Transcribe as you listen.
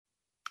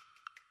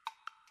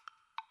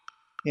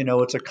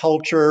It's a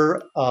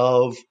culture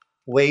of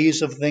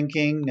ways of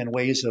thinking and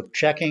ways of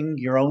checking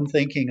your own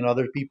thinking and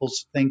other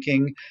people's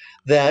thinking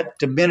that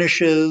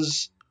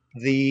diminishes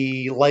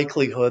the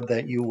likelihood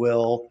that you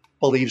will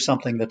believe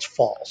something that's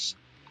false.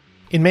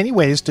 In many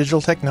ways,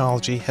 digital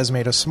technology has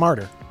made us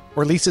smarter,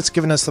 or at least it's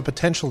given us the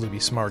potential to be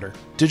smarter.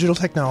 Digital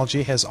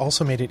technology has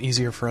also made it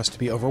easier for us to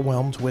be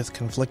overwhelmed with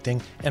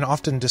conflicting and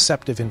often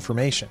deceptive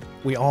information.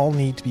 We all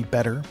need to be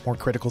better, more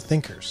critical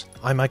thinkers.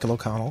 I'm Michael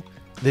O'Connell.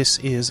 This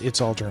is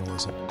It's All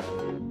Journalism.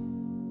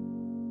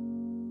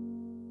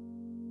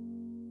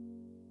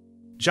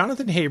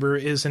 Jonathan Haber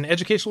is an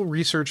educational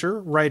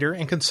researcher, writer,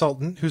 and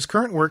consultant whose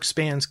current work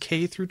spans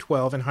K through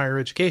 12 in higher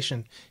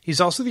education.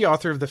 He's also the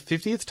author of the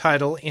 50th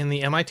title in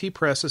the MIT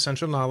Press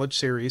Essential Knowledge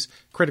series,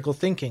 Critical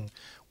Thinking,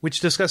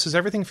 which discusses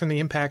everything from the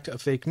impact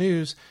of fake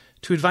news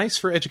to advice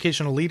for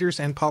educational leaders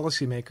and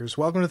policymakers.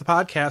 Welcome to the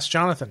podcast,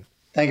 Jonathan.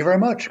 Thank you very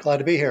much. Glad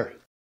to be here.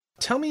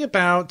 Tell me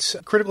about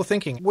critical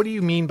thinking. What do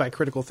you mean by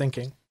critical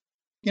thinking?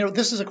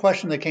 This is a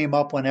question that came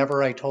up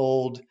whenever I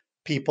told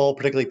people,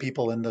 particularly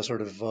people in the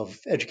sort of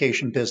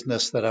education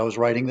business, that I was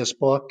writing this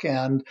book.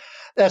 And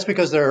that's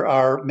because there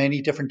are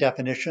many different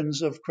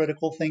definitions of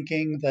critical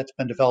thinking that's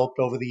been developed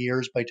over the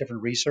years by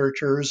different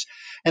researchers.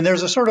 And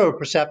there's a sort of a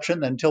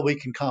perception that until we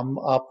can come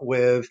up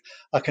with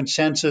a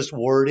consensus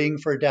wording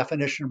for a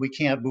definition, we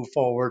can't move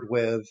forward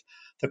with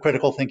the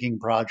critical thinking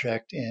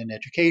project in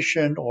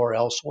education or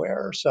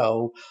elsewhere.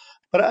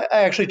 But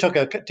I actually took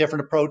a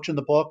different approach in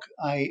the book.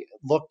 I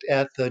looked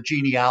at the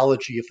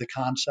genealogy of the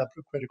concept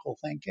of critical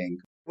thinking.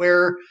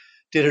 Where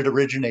did it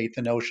originate,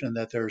 the notion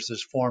that there's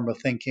this form of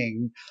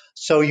thinking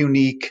so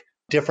unique,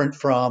 different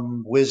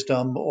from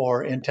wisdom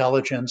or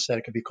intelligence, that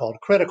it could be called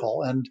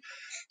critical? And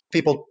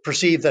people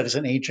perceive that as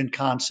an ancient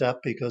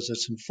concept because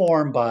it's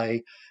informed by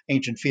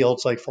ancient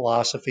fields like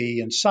philosophy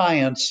and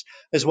science,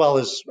 as well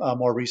as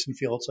more recent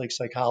fields like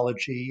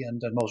psychology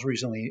and most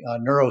recently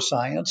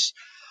neuroscience.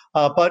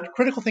 But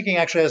critical thinking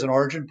actually has an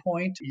origin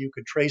point. You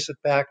could trace it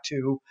back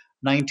to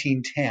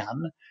 1910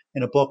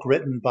 in a book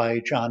written by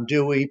John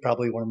Dewey,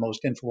 probably one of the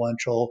most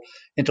influential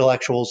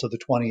intellectuals of the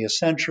 20th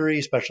century,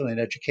 especially in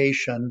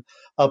education,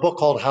 a book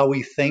called How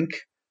We Think,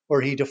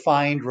 where he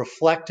defined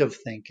reflective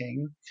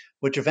thinking,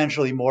 which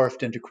eventually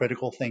morphed into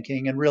critical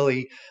thinking.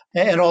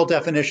 And all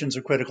definitions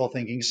of critical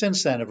thinking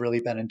since then have really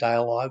been in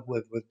dialogue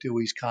with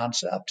Dewey's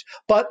concept.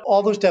 But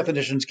all those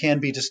definitions can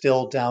be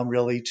distilled down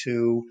really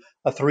to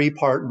a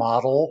three-part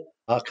model,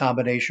 a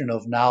combination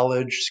of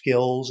knowledge,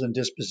 skills, and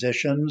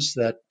dispositions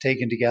that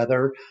taken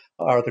together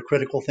are the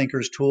critical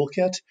thinker's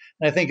toolkit.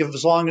 And I think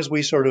as long as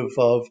we sort of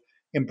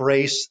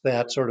embrace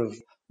that sort of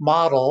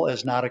model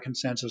as not a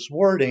consensus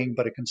wording,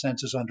 but a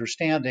consensus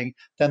understanding,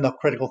 then the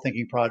critical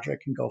thinking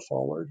project can go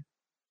forward.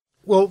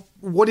 Well,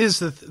 what is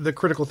the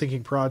critical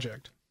thinking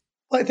project?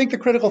 Well, I think the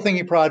critical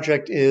thinking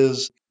project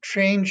is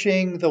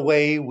changing the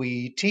way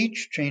we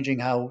teach, changing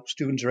how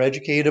students are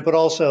educated, but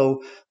also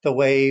the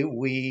way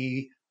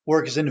we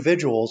work as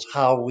individuals,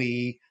 how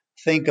we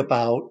think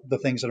about the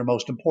things that are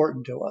most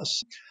important to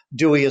us.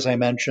 Dewey, as I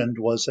mentioned,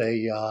 was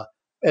a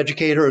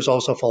educator, is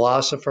also a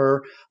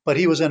philosopher, but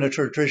he was in a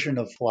tradition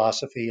of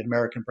philosophy, an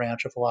American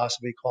branch of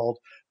philosophy called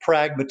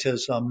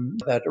pragmatism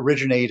that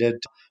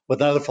originated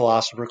with another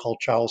philosopher called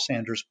Charles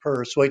Sanders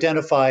Peirce, who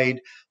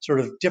identified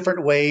sort of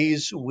different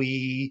ways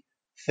we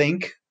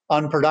think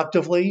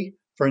unproductively.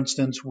 For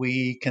instance,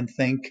 we can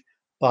think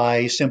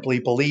by simply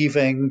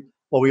believing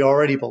what we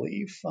already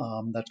believe.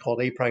 That's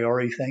called a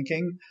priori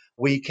thinking.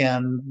 We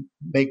can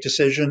make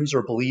decisions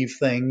or believe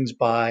things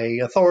by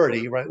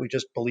authority, right? We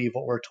just believe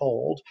what we're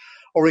told.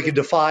 Or we could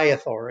defy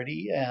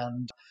authority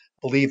and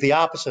believe the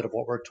opposite of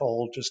what we're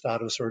told just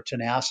out of sort of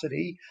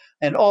tenacity.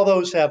 And all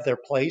those have their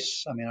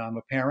place. I mean, I'm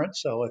a parent,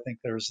 so I think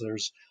there's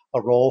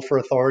a role for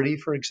authority,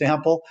 for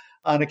example,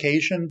 on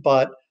occasion,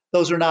 but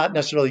those are not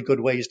necessarily good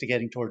ways to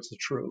getting towards the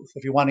truth.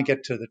 If you want to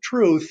get to the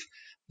truth,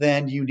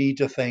 then you need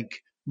to think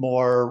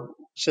more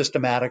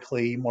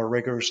systematically, more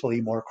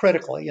rigorously, more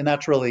critically. And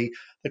that's really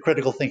the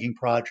critical thinking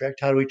project.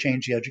 How do we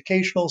change the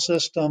educational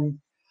system?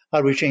 How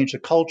do we change the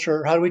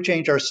culture? How do we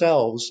change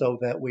ourselves so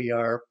that we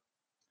are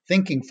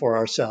thinking for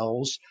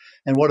ourselves?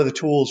 And what are the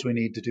tools we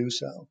need to do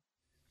so?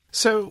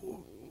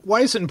 So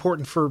why is it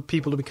important for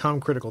people to become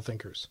critical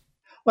thinkers?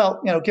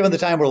 Well, given the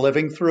time we're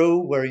living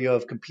through, where you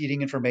have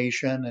competing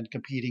information and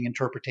competing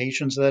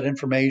interpretations of that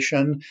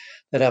information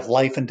that have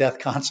life and death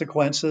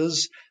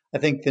consequences, I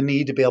think the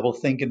need to be able to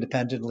think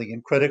independently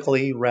and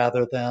critically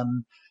rather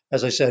than,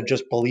 as I said,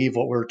 just believe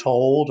what we're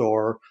told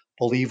or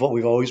believe what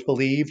we've always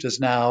believed is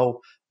now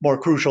more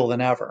crucial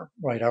than ever,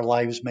 right? Our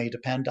lives may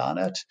depend on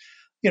it.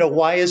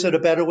 Why is it a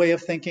better way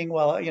of thinking?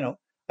 Well, I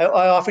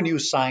often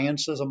use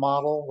science as a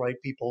model, right?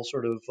 People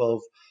sort of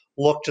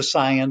look to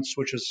science,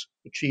 which has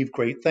achieved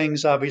great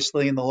things,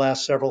 obviously, in the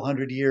last several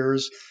hundred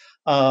years.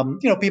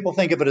 People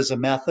think of it as a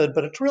method,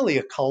 but it's really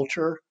a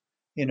culture.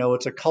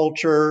 It's a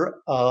culture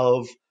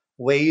of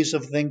ways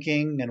of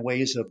thinking and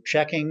ways of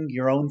checking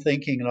your own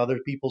thinking and other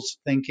people's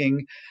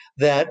thinking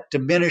that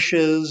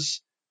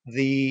diminishes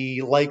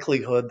the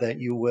likelihood that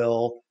you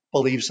will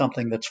believe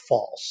something that's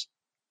false.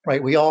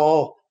 right? We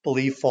all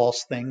believe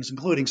false things,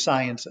 including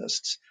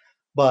scientists,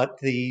 but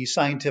the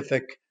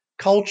scientific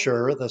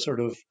culture, the sort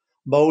of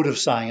mode of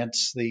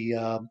science, the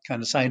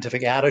kind of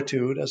scientific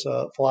attitude, as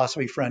a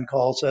philosophy friend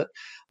calls it,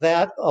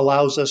 that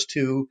allows us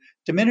to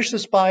diminish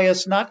this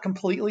bias, not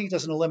completely,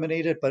 doesn't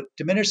eliminate it, but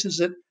diminishes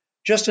it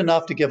just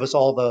enough to give us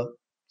all the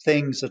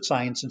things that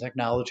science and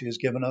technology has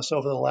given us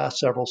over the last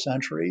several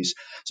centuries.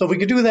 So if we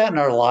could do that in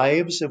our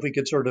lives, if we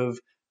could sort of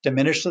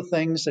diminish the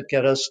things that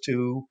get us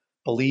to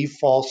believe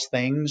false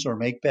things or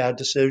make bad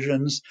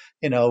decisions,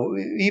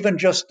 even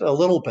just a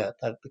little bit,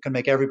 that can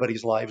make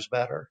everybody's lives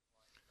better.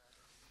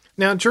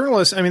 Now,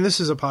 journalists, I mean, this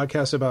is a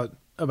podcast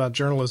about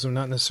journalism,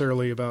 not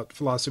necessarily about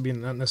philosophy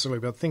and not necessarily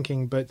about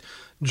thinking, but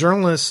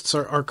journalists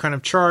are kind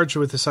of charged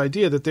with this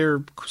idea that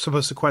they're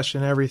supposed to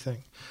question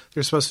everything.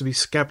 They're supposed to be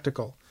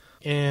skeptical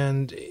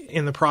and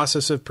in the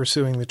process of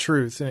pursuing the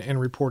truth and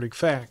reporting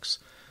facts.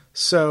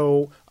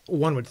 So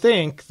one would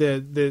think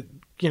that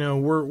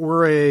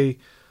we're a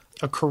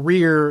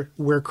career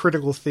where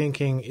critical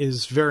thinking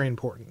is very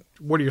important.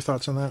 What are your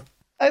thoughts on that?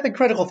 I think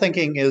critical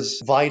thinking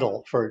is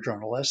vital for a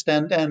journalist.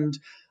 And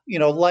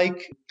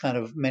like kind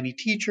of many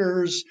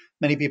teachers,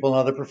 many people in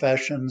other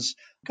professions,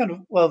 kind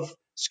of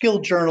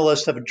skilled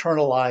journalists have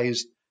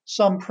internalized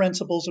some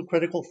principles of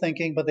critical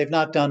thinking, but they've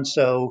not done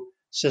so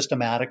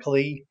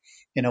systematically.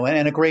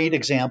 And a great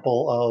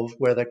example of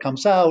where that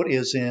comes out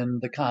is in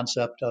the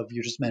concept of,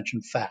 you just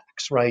mentioned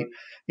facts, right?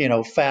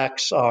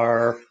 Facts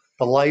are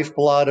the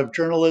lifeblood of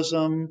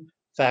journalism.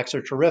 Facts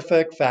are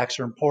terrific. Facts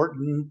are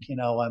important.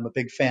 I'm a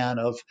big fan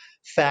of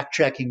fact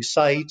checking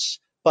sites,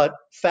 but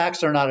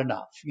facts are not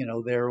enough.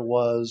 There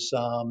was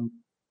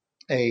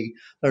let me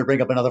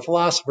bring up another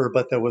philosopher,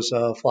 but there was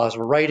a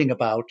philosopher writing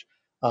about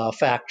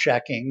fact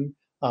checking,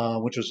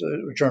 which was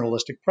a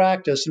journalistic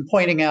practice, and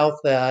pointing out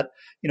that,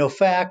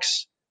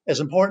 facts, as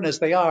important as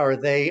they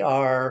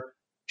are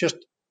just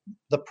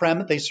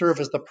they serve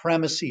as the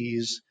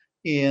premises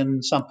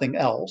in something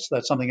else.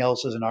 That something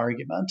else is an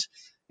argument.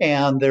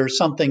 And there's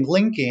something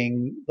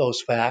linking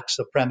those facts,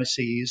 the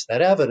premises,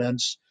 that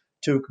evidence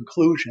to a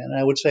conclusion. And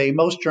I would say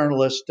most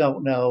journalists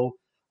don't know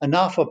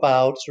enough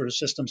about sort of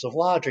systems of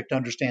logic to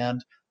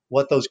understand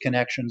what those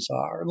connections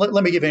are.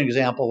 Let me give you an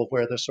example of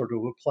where this sort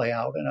of would play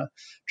out in a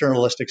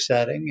journalistic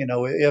setting.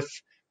 If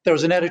there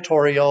was an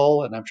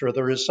editorial, and I'm sure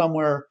there is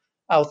somewhere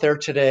out there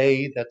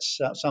today that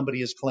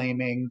somebody is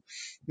claiming,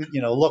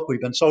 look,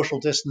 we've been social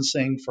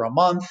distancing for a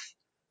month,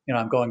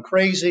 I'm going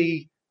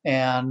crazy,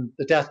 and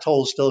the death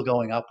toll is still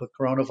going up with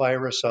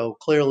coronavirus. So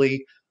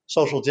clearly,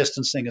 social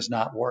distancing is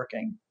not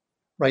working,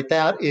 right?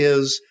 That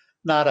is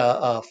not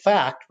a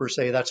fact per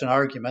se. That's an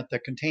argument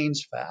that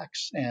contains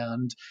facts.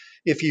 And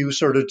if you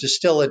sort of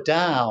distill it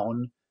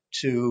down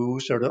to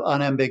sort of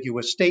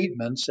unambiguous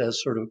statements, as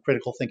sort of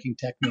critical thinking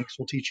techniques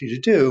will teach you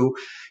to do,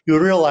 you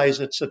would realize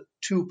it's a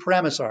two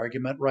premise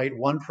argument, right?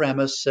 One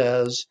premise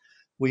says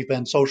we've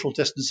been social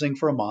distancing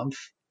for a month.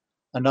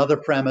 Another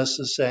premise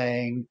is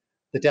saying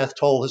the death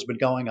toll has been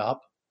going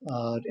up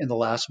in the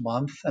last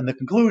month. And the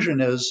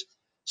conclusion is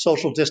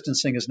social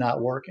distancing is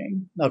not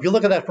working. Now, if you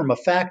look at that from a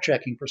fact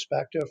checking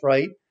perspective,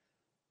 right,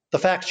 the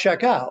facts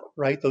check out,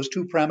 right? Those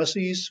two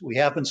premises, we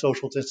have been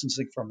social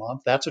distancing for a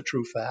month. That's a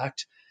true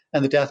fact.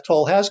 And the death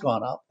toll has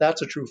gone up.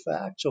 That's a true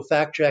fact. So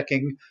fact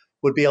checking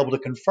would be able to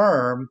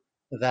confirm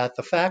that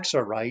the facts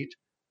are right.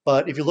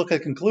 But if you look at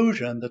the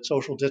conclusion that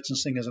social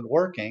distancing isn't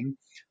working,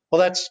 well,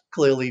 that's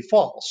clearly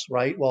false,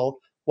 right? Well,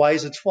 why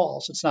is it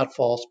false? It's not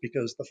false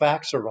because the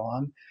facts are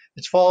wrong.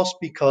 It's false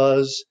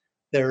because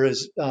there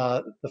is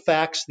the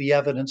facts, the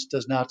evidence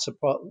does not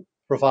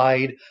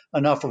provide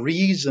enough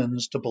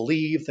reasons to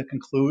believe the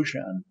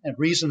conclusion. And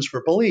reasons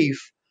for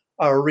belief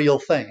are a real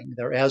thing.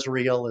 They're as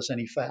real as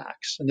any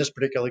facts. In this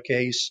particular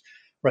case,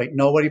 right,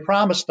 nobody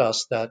promised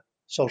us that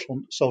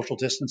social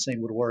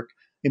distancing would work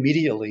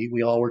immediately.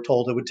 We all were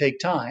told it would take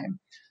time.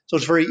 So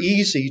it's very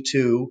easy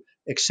to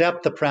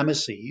accept the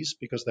premises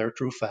because they're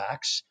true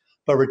facts,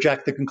 but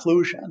reject the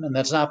conclusion. And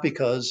that's not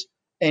because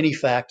any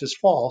fact is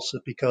false.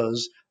 It's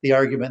because the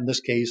argument in this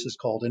case is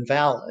called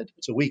invalid.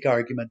 It's a weak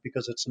argument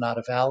because it's not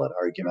a valid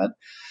argument.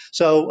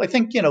 So I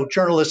think,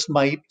 journalists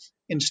might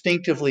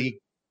instinctively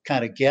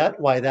kind of get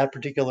why that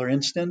particular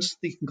instance,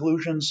 the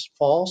conclusion's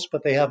false,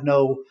 but they have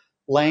no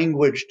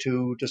language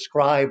to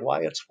describe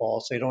why it's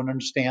false. They don't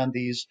understand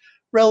these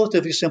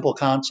relatively simple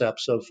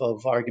concepts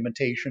of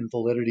argumentation,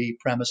 validity,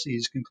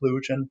 premises,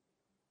 conclusion.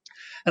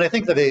 And I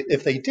think that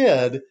if they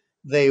did,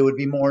 they would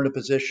be more in a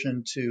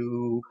position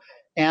to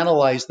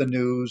analyze the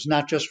news,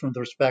 not just from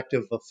the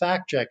perspective of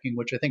fact checking,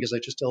 which I think, as I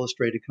just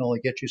illustrated, can only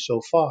get you so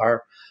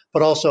far,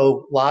 but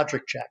also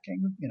logic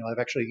checking. I've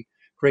actually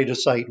created a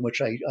site in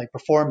which I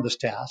perform this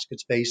task.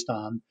 It's based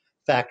on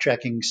fact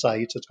checking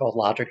sites. It's called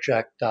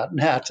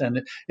logiccheck.net.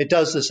 And it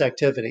does this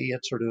activity.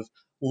 It sort of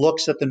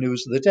looks at the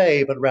news of the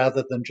day, but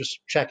rather than just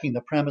checking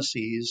the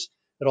premises,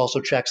 it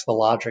also checks the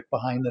logic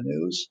behind the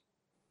news.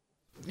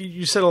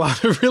 You said a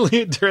lot of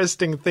really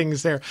interesting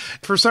things there.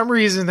 For some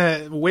reason,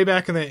 that way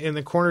back in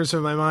the corners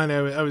of my mind,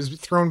 I was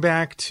thrown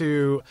back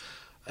to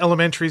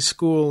elementary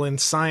school and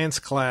science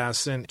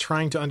class and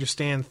trying to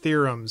understand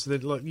theorems.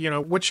 That,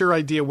 what's your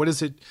idea? What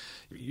is it?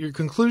 Your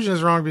conclusion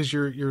is wrong because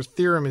your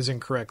theorem is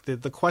incorrect.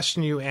 The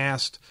question you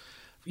asked,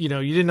 you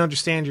didn't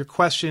understand your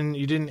question.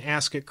 You didn't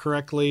ask it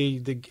correctly.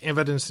 The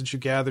evidence that you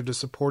gathered to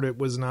support it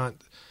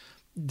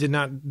did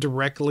not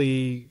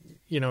directly,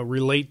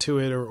 relate to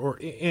it, or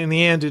in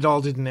the end, it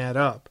all didn't add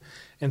up.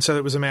 And so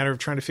it was a matter of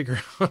trying to figure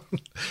out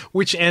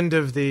which end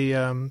of the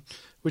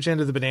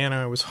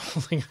banana I was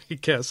holding, I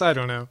guess. I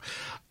don't know.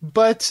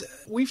 But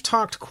we've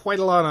talked quite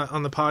a lot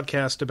on the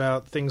podcast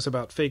about things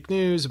about fake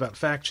news, about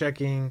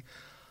fact-checking,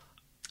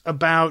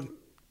 about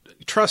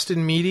trust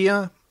in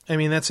media. I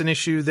mean, that's an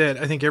issue that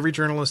I think every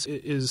journalist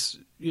is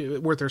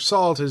worth their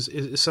salt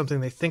is something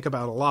they think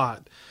about a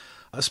lot,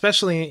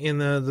 especially in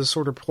the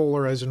sort of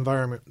polarized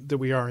environment that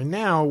we are in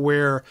now,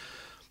 where,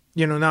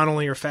 not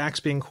only are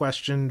facts being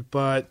questioned,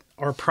 but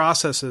our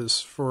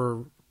processes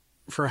for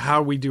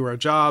how we do our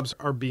jobs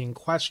are being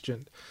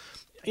questioned.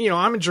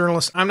 I'm a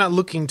journalist. I'm not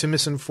looking to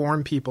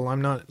misinform people.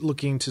 I'm not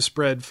looking to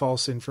spread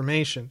false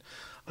information.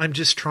 I'm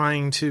just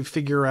trying to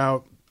figure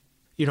out,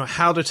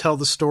 how to tell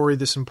the story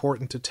that's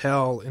important to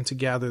tell and to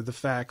gather the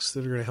facts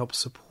that are going to help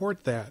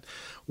support that.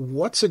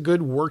 What's a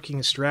good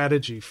working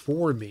strategy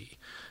for me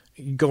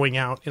going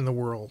out in the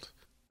world?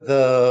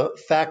 The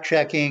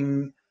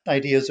fact-checking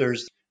ideas,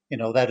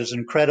 that is an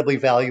incredibly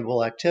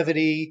valuable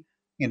activity.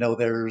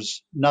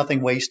 There's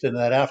nothing wasted in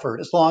that effort,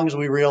 as long as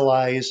we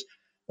realize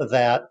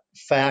that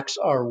facts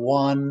are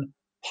one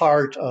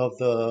part of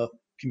the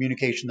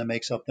communication that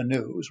makes up the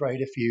news, right?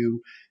 If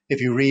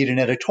you read an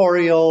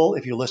editorial,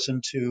 if you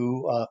listen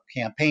to a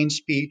campaign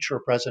speech or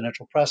a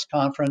presidential press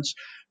conference,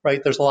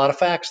 right, there's a lot of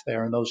facts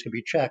there, and those can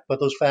be checked, but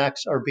those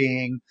facts are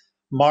being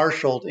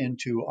marshaled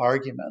into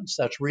arguments.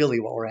 That's really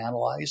what we're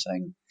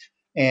analyzing.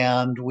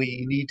 And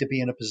we need to be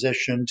in a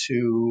position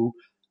to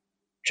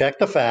check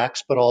the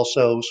facts, but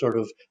also sort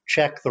of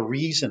check the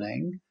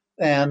reasoning.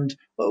 And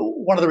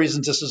one of the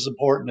reasons this is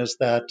important is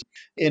that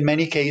in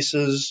many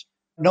cases,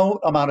 no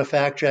amount of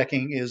fact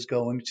checking is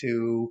going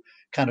to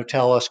kind of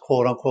tell us,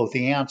 quote unquote,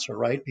 the answer,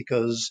 right?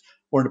 Because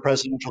we're in a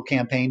presidential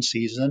campaign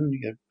season.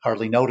 You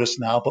hardly notice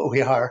now, but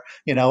we are,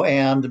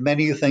 and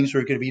many of the things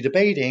we're going to be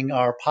debating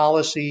are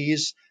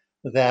policies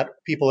that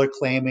people are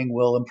claiming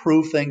will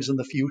improve things in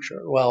the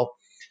future. Well,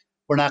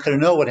 we're not going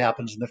to know what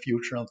happens in the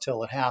future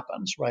until it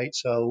happens, right?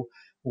 So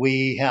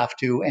we have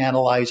to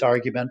analyze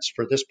arguments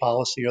for this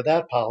policy or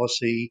that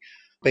policy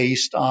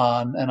based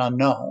on an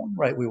unknown,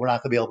 right? We were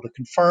not going to be able to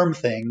confirm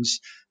things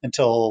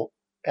until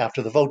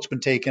after the vote's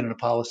been taken and a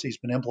policy's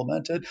been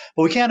implemented.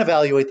 But we can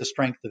evaluate the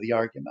strength of the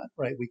argument,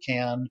 right? We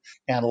can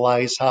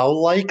analyze how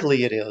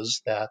likely it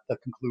is that the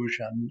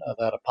conclusion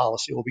that a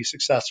policy will be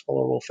successful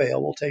or will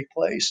fail will take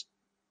place.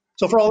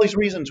 So for all these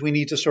reasons, we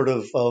need to sort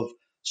of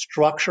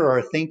structure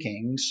our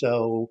thinking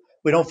so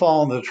we don't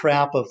fall into the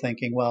trap of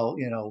thinking, well,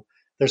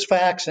 there's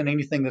facts, and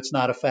anything that's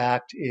not a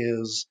fact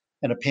is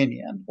an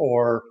opinion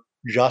or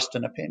just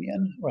an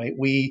opinion, right?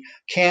 We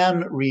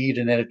can read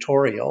an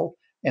editorial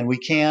and we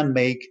can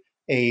make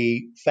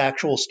a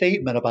factual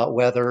statement about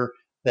whether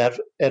that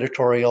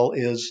editorial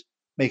is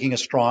making a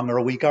strong or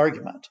a weak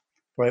argument,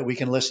 right? We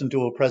can listen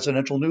to a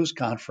presidential news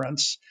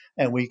conference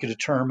and we can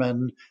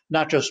determine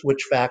not just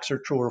which facts are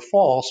true or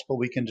false, but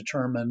we can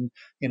determine,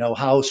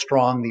 how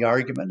strong the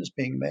argument is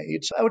being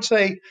made. So I would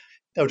say,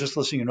 I was just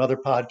listening to another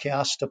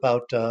podcast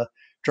about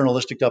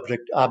journalistic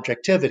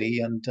objectivity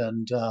and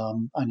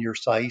on your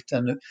site,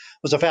 and it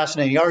was a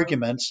fascinating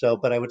argument. So,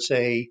 but I would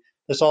say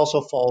this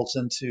also falls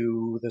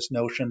into this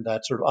notion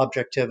that sort of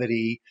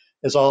objectivity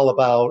is all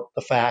about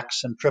the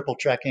facts and triple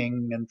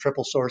checking and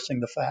triple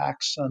sourcing the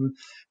facts, and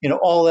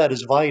all that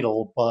is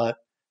vital. But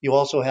you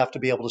also have to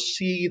be able to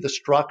see the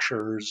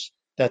structures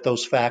that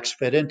those facts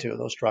fit into.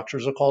 Those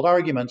structures are called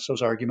arguments.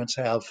 Those arguments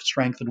have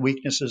strengths and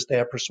weaknesses. They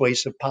have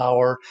persuasive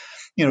power.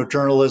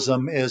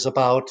 Journalism is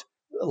about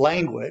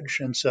language.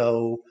 And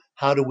so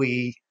how do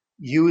we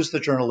use the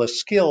journalist's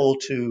skill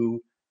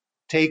to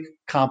take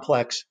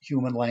complex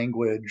human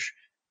language,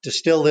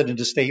 distill it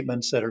into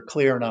statements that are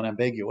clear and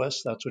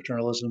unambiguous? That's what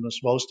journalism is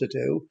supposed to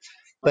do.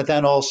 But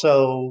then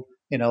also,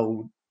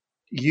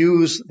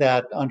 use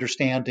that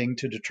understanding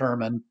to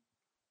determine,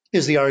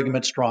 is the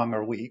argument strong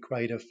or weak,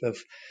 right?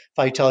 If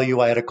I tell you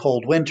I had a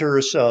cold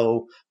winter,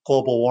 so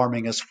global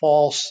warming is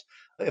false.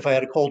 If I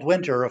had a cold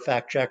winter, a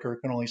fact checker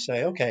can only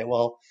say, okay,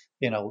 well,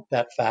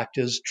 that fact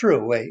is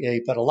true.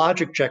 But a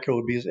logic checker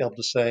would be able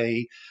to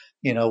say,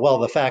 well,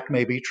 the fact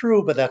may be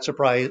true, but that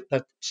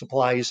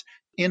supplies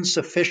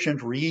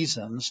insufficient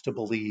reasons to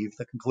believe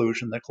the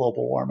conclusion that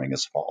global warming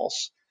is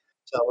false.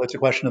 So it's a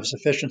question of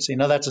sufficiency.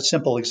 Now, that's a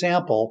simple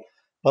example,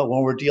 but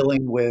when we're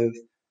dealing with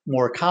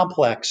more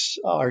complex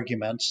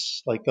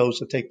arguments like those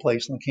that take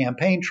place in the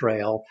campaign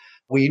trail,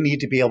 we need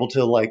to be able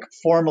to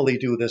formally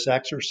do this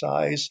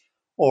exercise,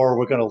 or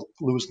we're going to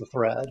lose the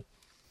thread.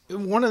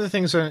 One of the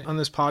things on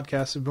this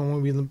podcast has been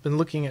when we've been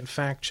looking at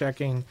fact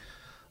checking,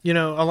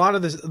 a lot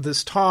of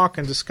this talk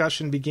and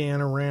discussion began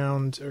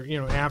around,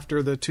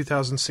 after the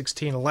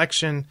 2016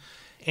 election.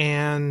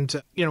 And,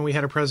 we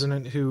had a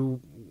president who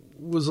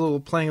was a little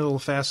playing a little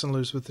fast and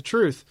loose with the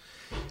truth.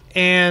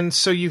 And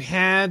so you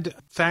had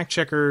fact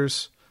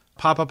checkers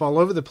pop up all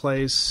over the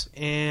place,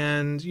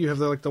 and you have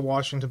like the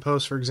Washington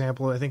Post, for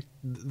example. I think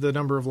the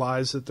number of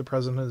lies that the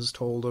president has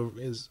told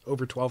is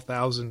over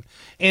 12,000.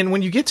 And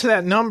when you get to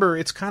that number,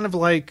 it's kind of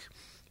like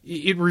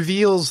it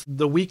reveals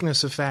the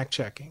weakness of fact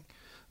checking.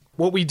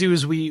 What we do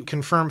is we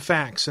confirm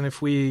facts, and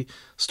if we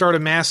start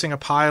amassing a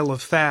pile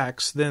of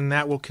facts, then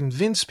that will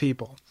convince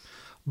people.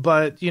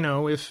 But,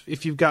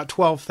 if you've got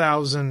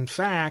 12,000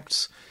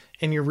 facts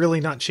and you're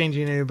really not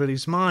changing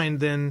anybody's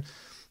mind, then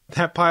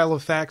that pile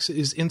of facts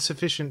is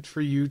insufficient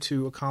for you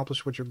to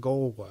accomplish what your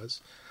goal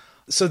was.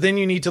 So then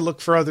you need to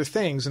look for other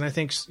things. And I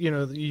think,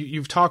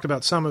 you've talked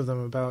about some of them,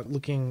 about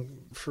looking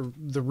for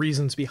the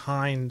reasons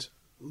behind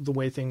the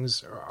way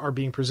things are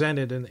being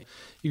presented. And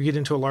you get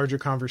into a larger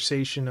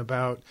conversation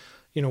about,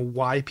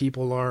 why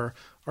people are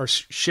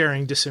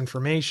sharing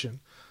disinformation.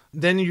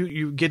 Then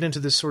you get into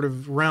this sort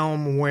of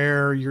realm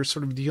where you're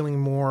sort of dealing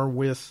more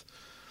with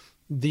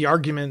the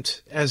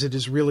argument as it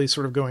is really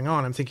sort of going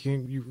on. I'm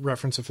thinking you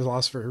reference a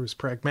philosopher who was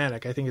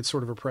pragmatic. I think it's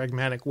sort of a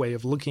pragmatic way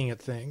of looking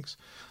at things,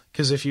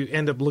 because if you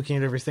end up looking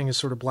at everything as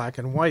sort of black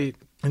and white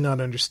and not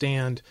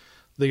understand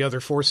the other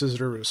forces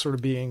that are sort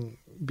of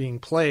being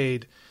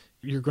played,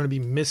 you're going to be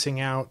missing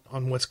out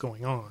on what's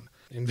going on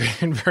in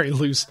very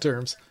loose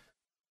terms.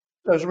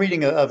 I was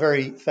reading a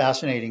very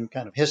fascinating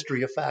kind of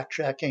history of fact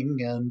checking,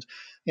 and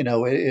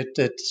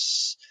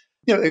it's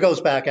it goes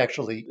back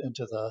actually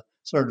into the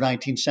sort of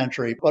 19th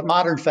century, but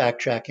modern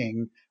fact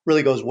checking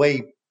really goes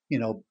way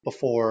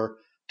before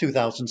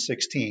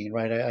 2016,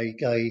 right?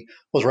 I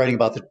was writing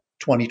about the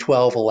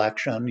 2012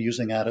 election,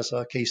 using that as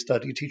a case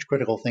study to teach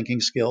critical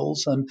thinking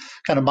skills, and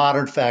kind of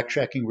modern fact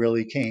checking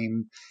really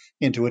came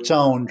into its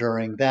own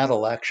during that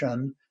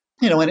election.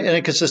 And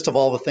it consists of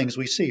all the things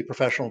we see: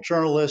 professional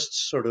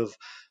journalists sort of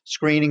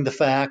screening the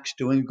facts,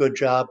 doing a good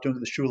job, doing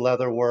the shoe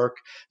leather work.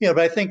 But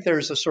I think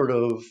there's a sort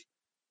of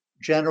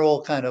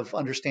general kind of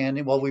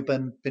understanding. Well, we've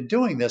been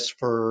doing this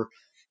for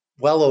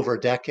well over a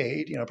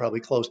decade,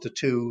 probably close to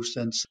two,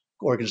 since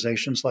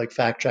organizations like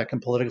Fact Check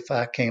and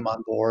PolitiFact came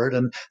on board,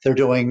 and they're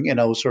doing,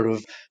 sort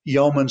of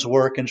yeoman's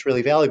work, and it's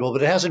really valuable,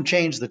 but it hasn't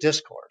changed the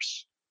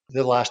discourse.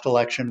 The last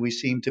election, we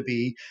seem to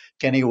be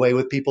getting away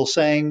with people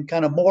saying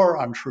kind of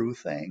more untrue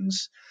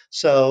things.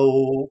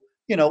 So,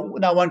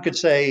 now one could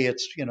say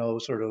it's,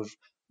 sort of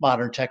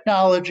modern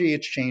technology,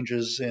 it's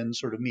changes in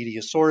sort of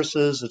media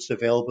sources, it's the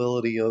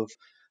availability of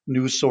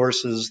news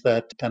sources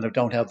that kind of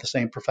don't have the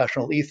same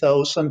professional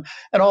ethos, and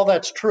all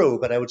that's true.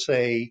 But I would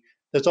say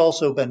that's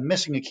also been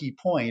missing a key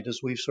point, as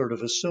we've sort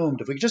of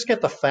assumed. If we could just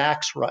get the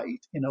facts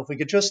right, if we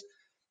could just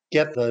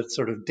get the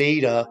sort of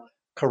data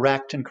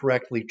correct and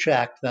correctly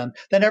checked, then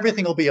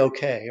everything will be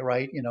okay,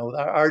 right?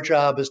 Our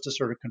job is to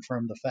sort of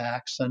confirm the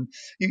facts. And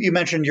you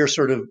mentioned your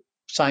sort of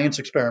science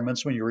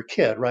experiments when you were a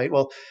kid, right?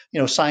 Well,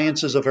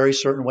 science is a very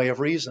certain way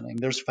of reasoning.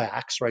 There's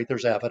facts, right?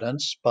 There's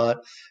evidence,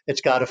 but it's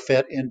got to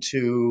fit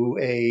into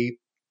a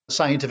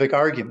scientific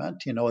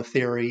argument, a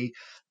theory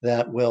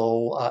that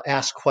will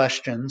ask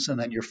questions, and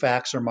then your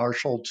facts are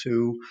marshaled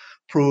to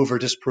prove or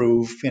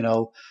disprove,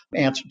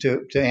 answer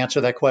to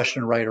answer that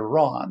question right or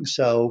wrong.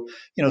 So,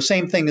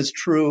 same thing is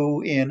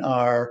true in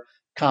our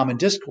common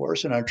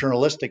discourse, in our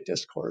journalistic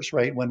discourse,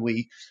 right? When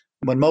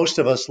most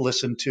of us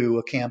listen to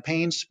a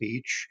campaign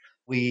speech,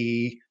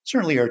 we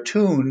certainly are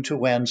tuned to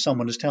when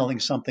someone is telling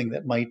something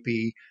that might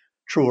be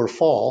true or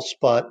false,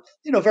 but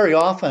very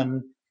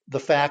often the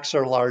facts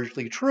are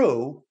largely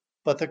true,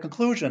 but the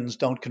conclusions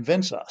don't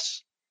convince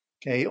us.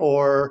 Okay,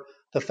 or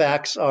the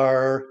facts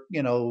are,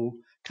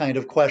 kind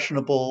of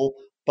questionable,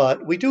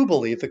 but we do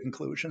believe the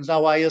conclusions.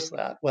 Now, why is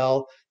that?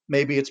 Well,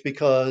 maybe it's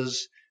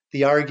because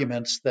the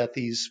arguments that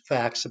these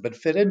facts have been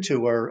fit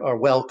into are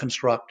well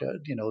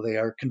constructed, they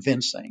are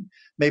convincing.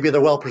 Maybe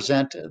they're well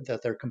presented,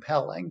 that they're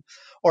compelling.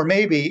 Or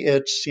maybe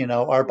it's,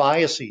 our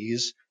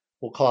biases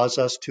will cause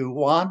us to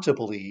want to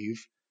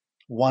believe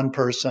one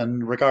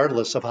person,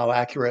 regardless of how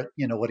accurate,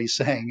 what he's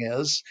saying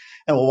is,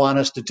 and will want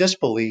us to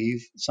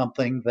disbelieve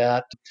something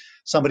that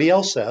somebody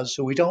else says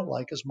who we don't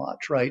like as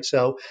much, right?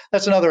 So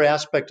that's another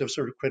aspect of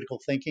sort of critical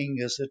thinking,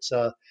 is it's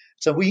a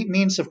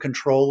means of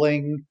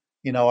controlling,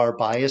 our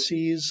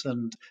biases,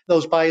 and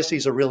those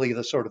biases are really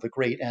the sort of the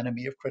great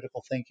enemy of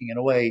critical thinking. In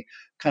a way,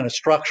 kind of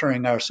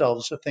structuring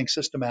ourselves to think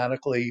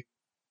systematically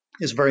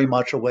is very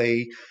much a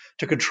way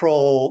to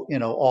control,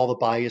 all the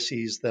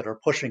biases that are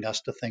pushing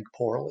us to think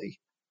poorly.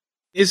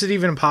 Is it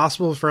even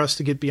possible for us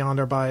to get beyond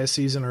our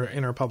biases in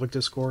our public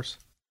discourse?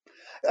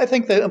 I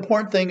think the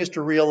important thing is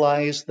to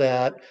realize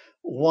that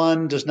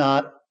one does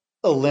not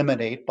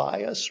eliminate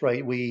bias,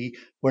 right? We're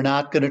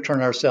not going to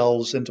turn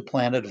ourselves into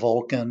planet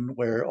Vulcan,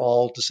 where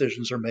all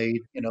decisions are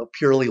made,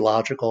 purely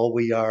logical.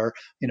 We are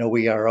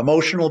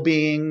emotional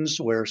beings.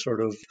 We're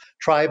sort of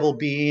tribal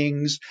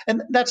beings,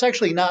 and that's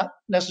actually not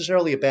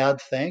necessarily a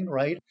bad thing,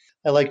 right?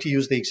 I like to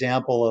use the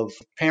example of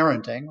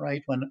parenting,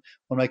 right? When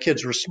my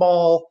kids were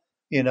small,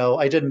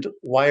 I didn't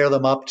wire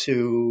them up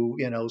to,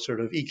 sort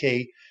of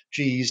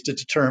EKGs to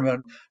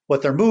determine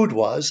what their mood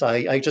was.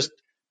 I just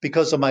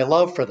because of my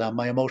love for them,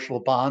 my emotional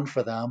bond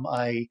for them.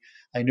 I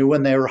knew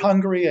when they were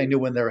hungry, I knew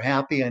when they were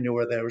happy, I knew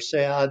when they were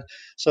sad.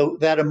 So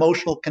that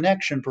emotional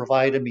connection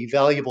provided me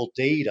valuable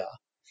data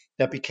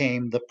that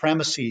became the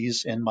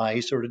premises in my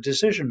sort of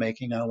decision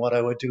making on what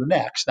I would do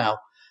next. Now,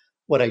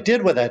 what I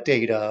did with that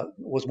data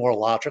was more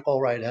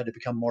logical, right? I had to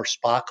become more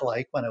Spock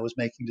like when I was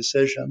making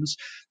decisions.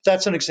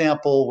 That's an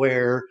example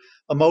where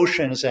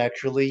emotion is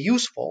actually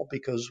useful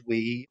because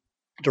we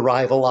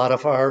derive a lot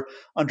of our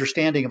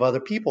understanding of other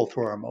people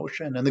through our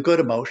emotion and the good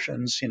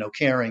emotions,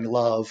 caring,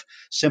 love,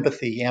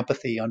 sympathy,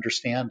 empathy,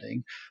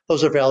 understanding.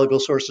 Those are valuable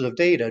sources of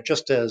data,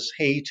 just as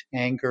hate,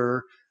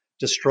 anger,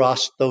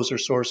 distrust, those are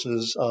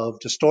sources of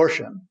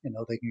distortion.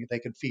 They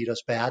can feed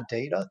us bad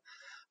data.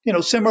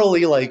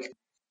 Similarly, like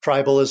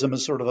tribalism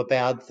is sort of a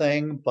bad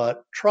thing,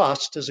 but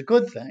trust is a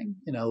good thing,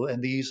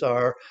 and these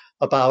are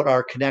about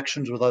our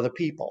connections with other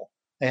people.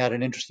 I had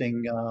an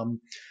interesting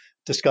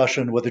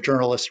discussion with a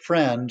journalist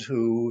friend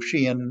who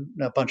she and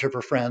a bunch of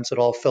her friends had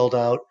all filled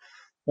out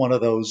one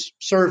of those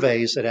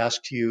surveys that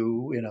asked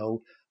you,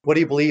 what do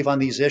you believe on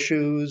these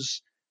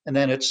issues? And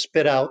then it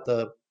spit out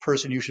the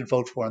person you should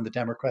vote for in the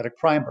Democratic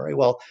primary.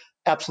 Well,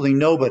 absolutely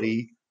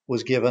nobody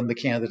was given the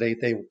candidate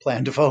they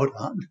planned to vote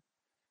on.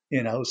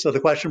 So the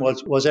question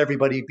was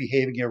everybody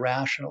behaving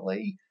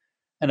irrationally?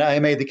 And I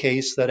made the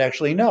case that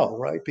actually no,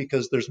 right?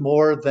 Because there's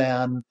more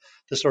than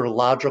the sort of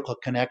logical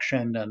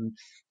connection and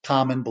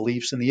common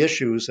beliefs in the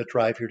issues that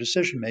drive your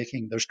decision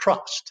making. There's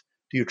trust.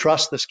 Do you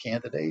trust this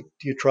candidate?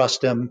 Do you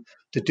trust him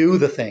to do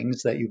the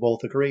things that you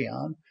both agree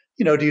on?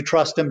 Do you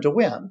trust him to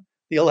win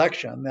the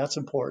election? That's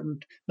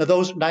important.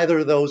 Now, neither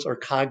of those are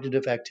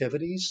cognitive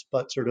activities,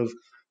 but sort of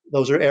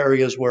those are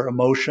areas where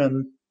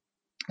emotion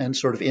and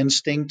sort of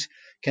instinct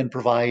can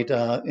provide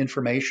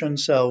information.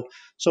 So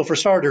for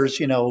starters,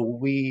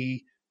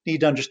 we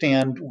need to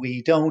understand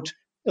we don't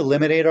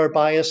eliminate our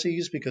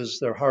biases because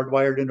they're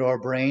hardwired into our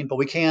brain, but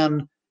we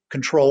can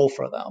control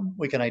for them.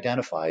 We can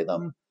identify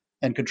them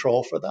and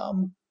control for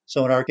them.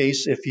 So in our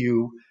case, if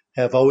you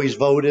have always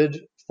voted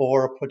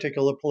for a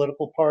particular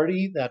political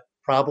party, that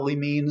probably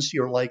means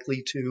you're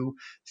likely to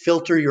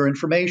filter your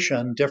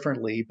information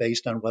differently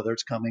based on whether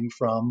it's coming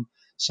from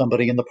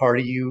somebody in the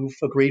party you've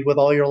agreed with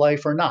all your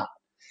life or not.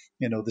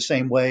 The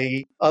same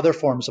way other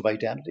forms of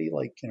identity,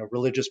 like,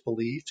 religious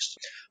beliefs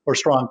or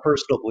strong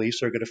personal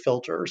beliefs are going to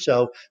filter.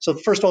 So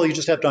first of all, you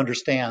just have to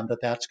understand that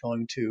that's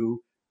going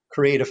to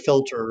create a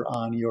filter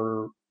on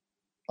your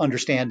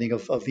understanding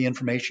of the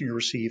information you're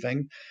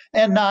receiving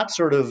and not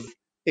sort of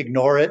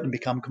ignore it and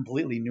become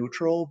completely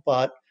neutral,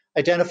 but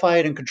identify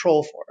it and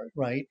control for it,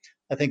 right?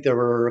 I think there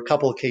were a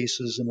couple of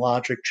cases in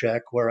Logic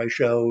Check where I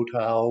showed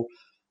how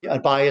a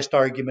biased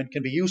argument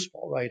can be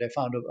useful, right? I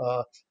found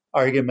an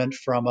argument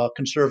from a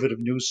conservative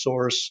news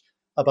source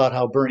about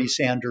how Bernie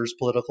Sanders'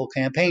 political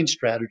campaign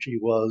strategy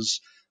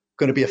was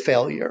going to be a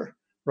failure,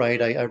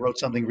 right? I wrote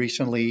something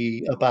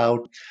recently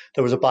about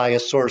there was a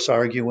biased source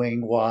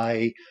arguing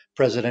why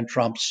President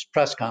Trump's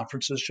press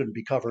conferences shouldn't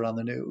be covered on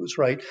the news,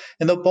 right?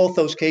 In both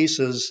those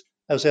cases,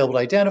 I was able to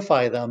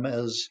identify them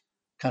as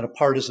kind of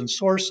partisan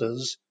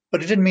sources,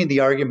 but it didn't mean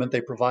the argument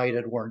they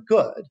provided weren't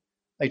good.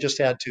 I just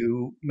had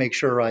to make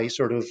sure I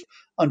sort of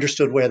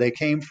understood where they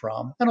came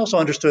from and also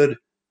understood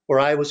where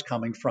I was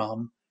coming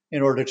from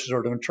in order to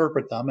sort of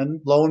interpret them.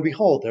 And lo and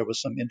behold, there was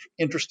some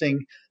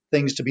interesting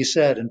things to be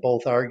said in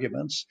both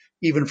arguments,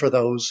 even for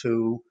those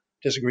who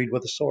disagreed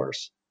with the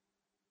source.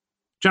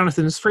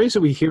 Jonathan, this phrase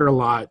that we hear a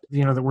lot,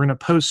 that we're in a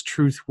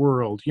post-truth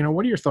world.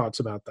 What are your thoughts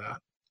about that?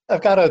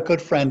 I've got a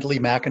good friend, Lee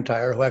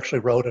McIntyre, who actually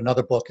wrote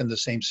another book in the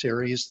same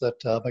series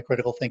that my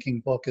critical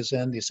thinking book is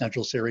in, the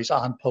Essential Series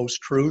on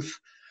Post-Truth.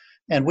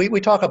 And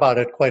we talk about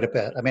it quite a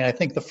bit. I mean, I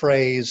think the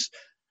phrase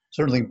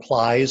certainly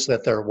implies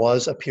that there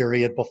was a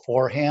period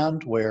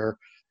beforehand where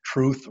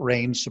truth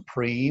reigned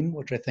supreme,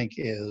 which I think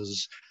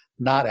is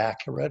not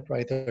accurate,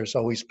 right? There's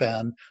always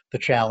been the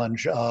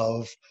challenge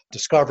of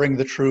discovering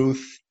the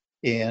truth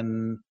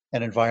in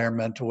an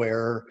environment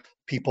where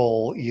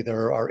people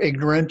either are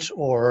ignorant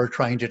or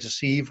trying to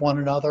deceive one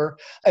another.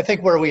 I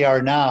think where we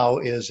are now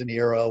is an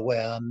era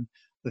when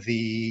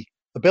the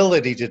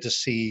ability to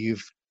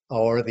deceive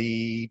or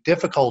the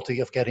difficulty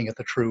of getting at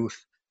the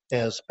truth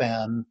has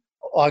been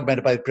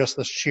augmented by just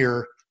the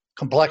sheer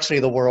complexity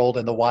of the world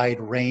and the wide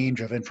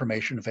range of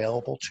information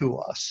available to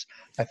us.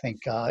 I think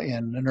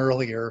in an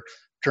earlier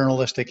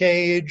journalistic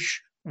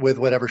age, with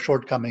whatever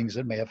shortcomings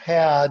it may have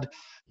had,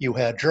 you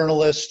had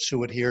journalists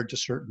who adhered to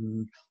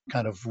certain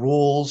kind of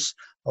rules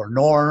or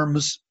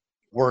norms.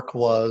 Work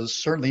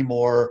was certainly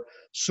more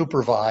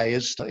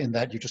supervised in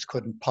that you just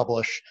couldn't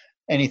publish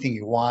anything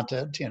you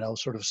wanted,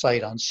 sort of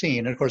sight unseen.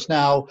 And of course,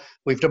 now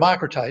we've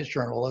democratized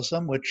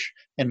journalism, which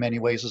in many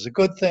ways is a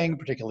good thing,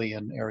 particularly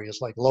in areas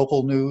like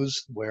local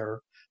news,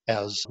 where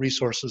as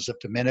resources have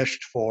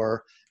diminished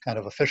for kind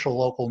of official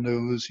local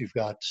news, you've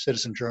got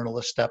citizen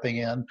journalists stepping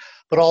in,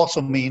 but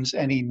also means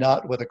any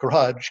nut with a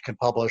grudge can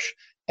publish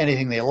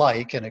anything they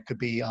like, and it could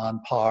be on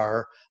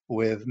par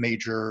with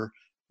major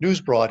news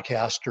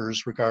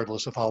broadcasters,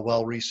 regardless of how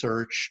well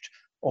researched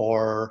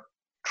or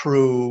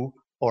true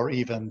or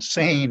even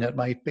sane it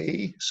might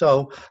be.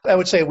 So I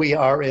would say we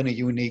are in a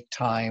unique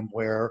time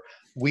where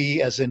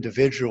we as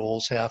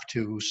individuals have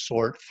to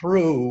sort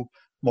through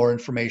more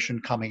information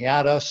coming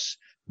at us,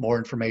 more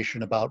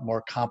information about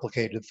more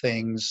complicated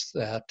things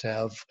that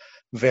have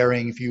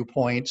varying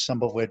viewpoints,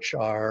 some of which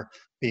are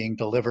being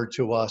delivered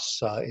to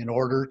us in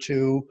order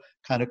to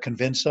kind of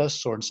convince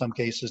us or in some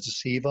cases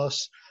deceive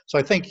us. So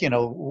I think,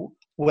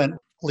 when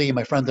Lee,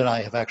 my friend, and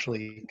I have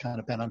actually kind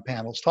of been on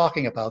panels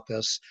talking about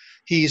this,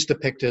 he's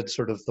depicted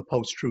sort of the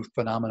post-truth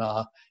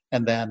phenomena.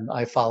 And then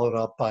I followed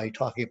up by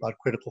talking about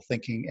critical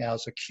thinking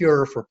as a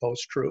cure for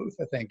post-truth.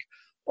 I think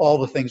all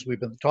the things we've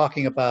been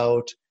talking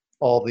about,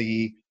 all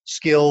the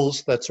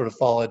skills that sort of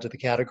fall into the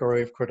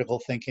category of critical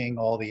thinking,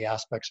 all the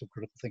aspects of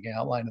critical thinking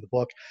outlined in the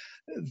book,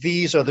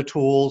 these are the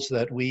tools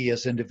that we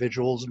as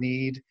individuals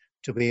need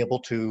to be able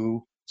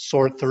to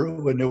sort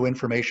through a new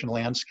information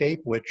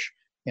landscape, which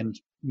in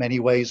many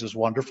ways is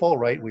wonderful,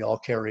 right? We all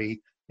carry,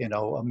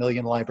 a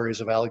million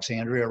libraries of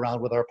Alexandria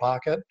around with our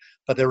pocket,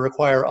 but they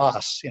require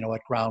us,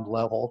 at ground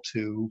level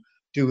to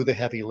do the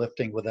heavy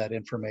lifting with that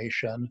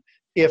information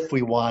if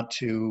we want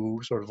to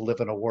sort of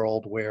live in a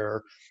world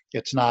where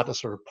it's not a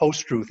sort of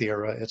post-truth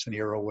era, it's an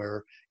era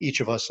where each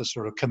of us is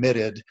sort of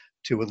committed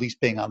to at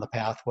least being on the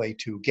pathway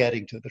to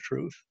getting to the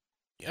truth.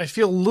 I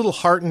feel a little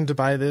heartened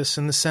by this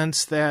in the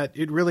sense that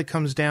it really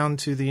comes down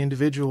to the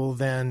individual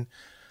then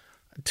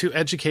to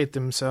educate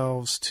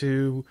themselves,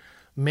 to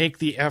make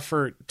the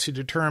effort to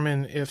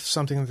determine if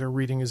something that they're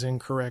reading is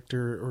incorrect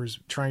or is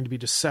trying to be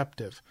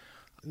deceptive.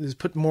 Is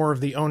put more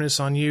of the onus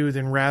on you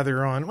than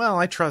rather on, well,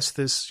 I trust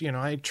this,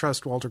 I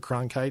trust Walter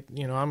Cronkite,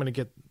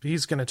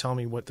 he's going to tell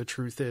me what the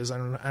truth is. I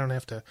don't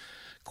have to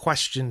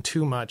question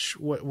too much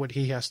what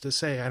he has to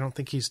say. I don't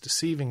think he's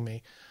deceiving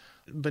me.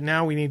 But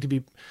now we need to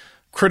be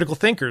critical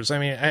thinkers. I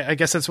mean, I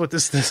guess that's what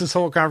this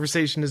whole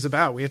conversation is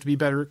about. We have to be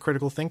better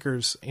critical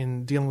thinkers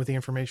in dealing with the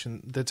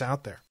information that's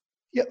out there.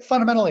 Yeah,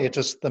 fundamentally,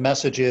 the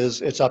message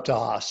is it's up to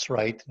us,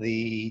 right?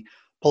 The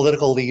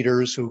political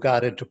leaders who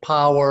got into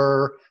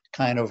power,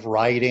 kind of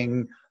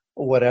riding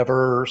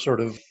whatever sort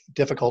of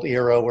difficult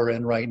era we're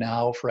in right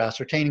now for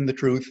ascertaining the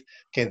truth.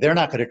 Okay, they're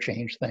not going to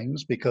change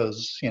things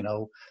because,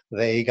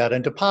 they got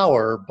into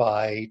power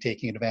by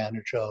taking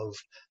advantage of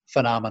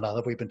phenomena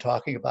that we've been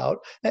talking about.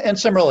 And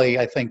similarly,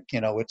 I think,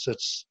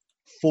 it's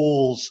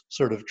fool's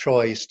sort of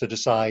choice to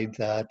decide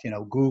that,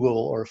 Google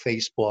or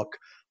Facebook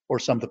or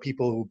some of the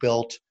people who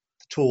built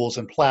tools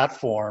and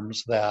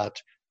platforms that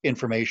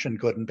information,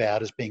 good and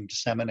bad, is being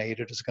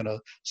disseminated is going to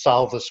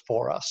solve this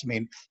for us. I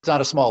mean, it's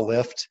not a small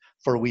lift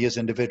for we as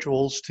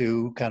individuals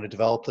to kind of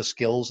develop the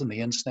skills and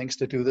the instincts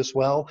to do this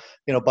well,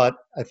 but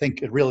I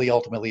think it really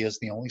ultimately is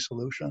the only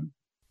solution.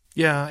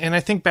 Yeah, and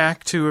I think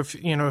back to a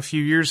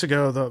few years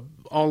ago,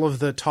 all of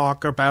the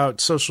talk about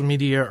social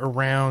media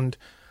around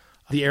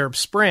the Arab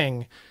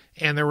Spring,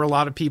 and there were a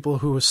lot of people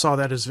who saw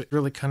that as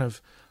really kind of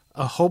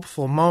a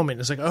hopeful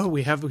moment. It's like, oh,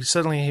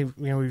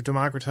 we've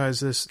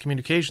democratized this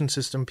communication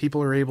system.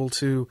 People are able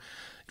to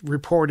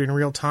report in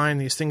real time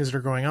these things that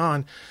are going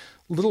on,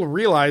 little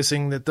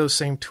realizing that those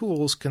same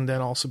tools can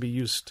then also be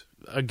used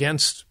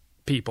against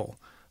people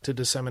to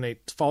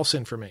disseminate false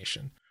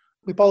information.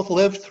 We both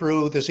lived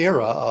through this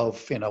era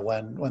of,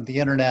 when the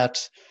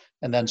internet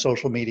and then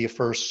social media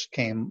first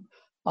came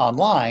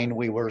online,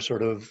 we were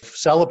sort of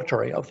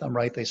celebratory of them,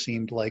 right? They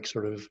seemed like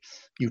sort of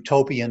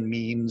utopian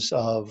means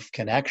of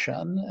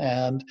connection,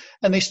 and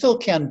they still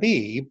can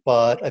be,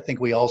 but I think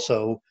we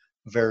also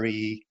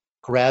very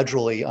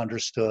gradually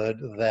understood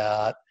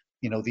that,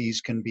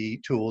 these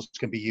tools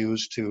can be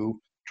used to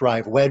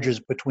drive wedges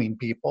between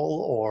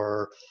people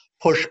or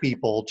push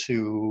people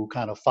to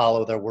kind of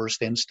follow their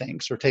worst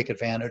instincts or take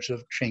advantage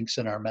of chinks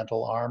in our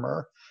mental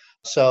armor.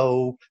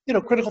 So,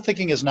 critical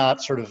thinking is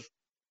not sort of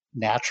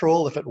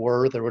natural. If it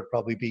were, there would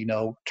probably be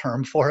no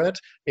term for it.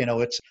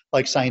 It's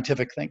like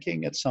scientific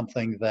thinking. It's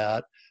something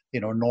that,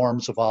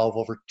 norms evolve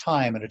over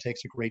time, and it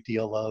takes a great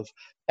deal of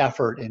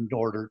effort in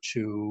order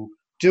to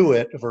do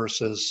it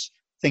versus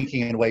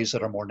thinking in ways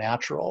that are more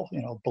natural,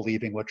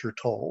 believing what you're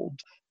told,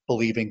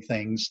 believing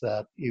things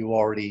that you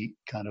already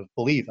kind of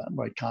believe in,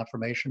 right?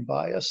 Confirmation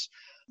bias.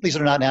 These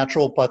are not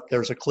natural, but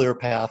there's a clear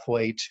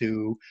pathway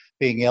to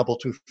being able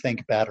to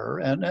think better.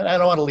 And I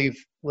don't want to leave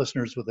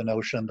listeners with the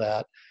notion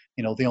that,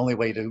 the only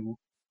way to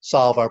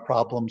solve our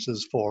problems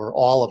is for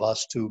all of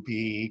us to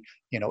be,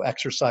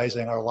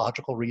 exercising our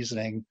logical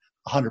reasoning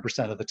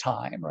 100% of the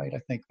time, right? I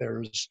think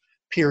there's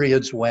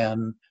periods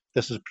when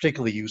this is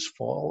particularly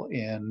useful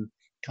in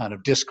kind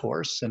of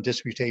discourse and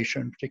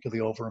disputation,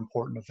 particularly over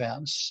important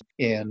events,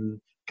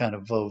 in kind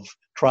of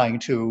trying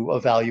to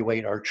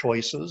evaluate our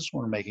choices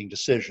when we're making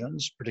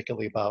decisions,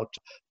 particularly about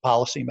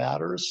policy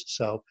matters.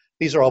 So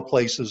these are all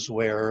places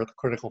where the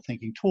critical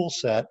thinking tool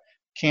set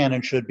can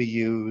and should be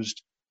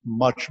used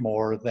much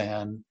more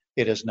than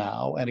it is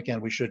now. And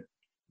again, we should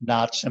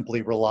not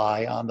simply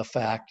rely on the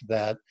fact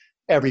that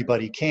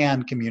everybody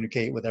can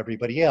communicate with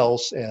everybody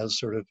else as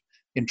sort of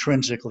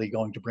intrinsically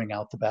going to bring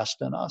out the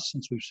best in us,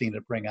 since we've seen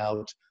it bring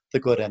out the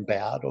good and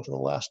bad over the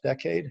last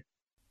decade.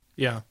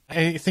 Yeah.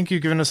 I think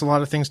you've given us a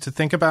lot of things to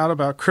think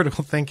about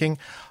critical thinking.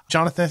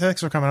 Jonathan,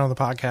 thanks for coming on the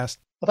podcast.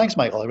 Well, thanks,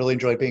 Michael. I really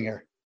enjoyed being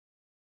here.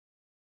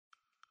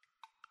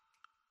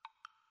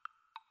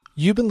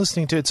 You've been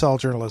listening to It's All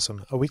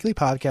Journalism, a weekly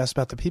podcast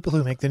about the people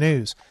who make the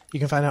news. You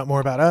can find out more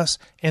about us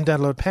and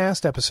download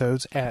past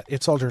episodes at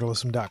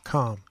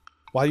itsalljournalism.com.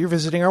 While you're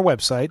visiting our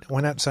website,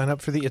 why not sign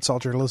up for the It's All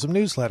Journalism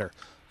newsletter?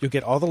 You'll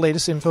get all the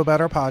latest info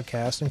about our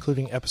podcast,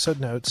 including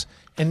episode notes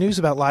and news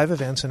about live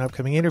events and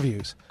upcoming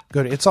interviews.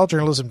 Go to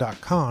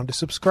itsalljournalism.com to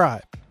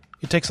subscribe.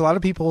 It takes a lot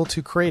of people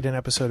to create an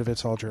episode of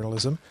It's All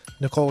Journalism.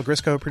 Nicole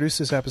Grisco produced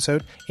this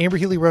episode. Amber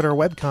Healy wrote our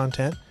web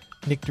content.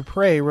 Nick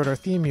Dupre wrote our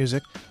theme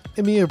music.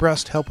 Emilia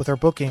Brust helped with our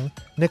booking.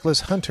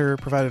 Nicholas Hunter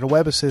provided a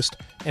web assist.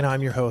 And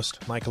I'm your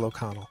host, Michael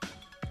O'Connell.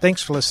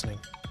 Thanks for listening.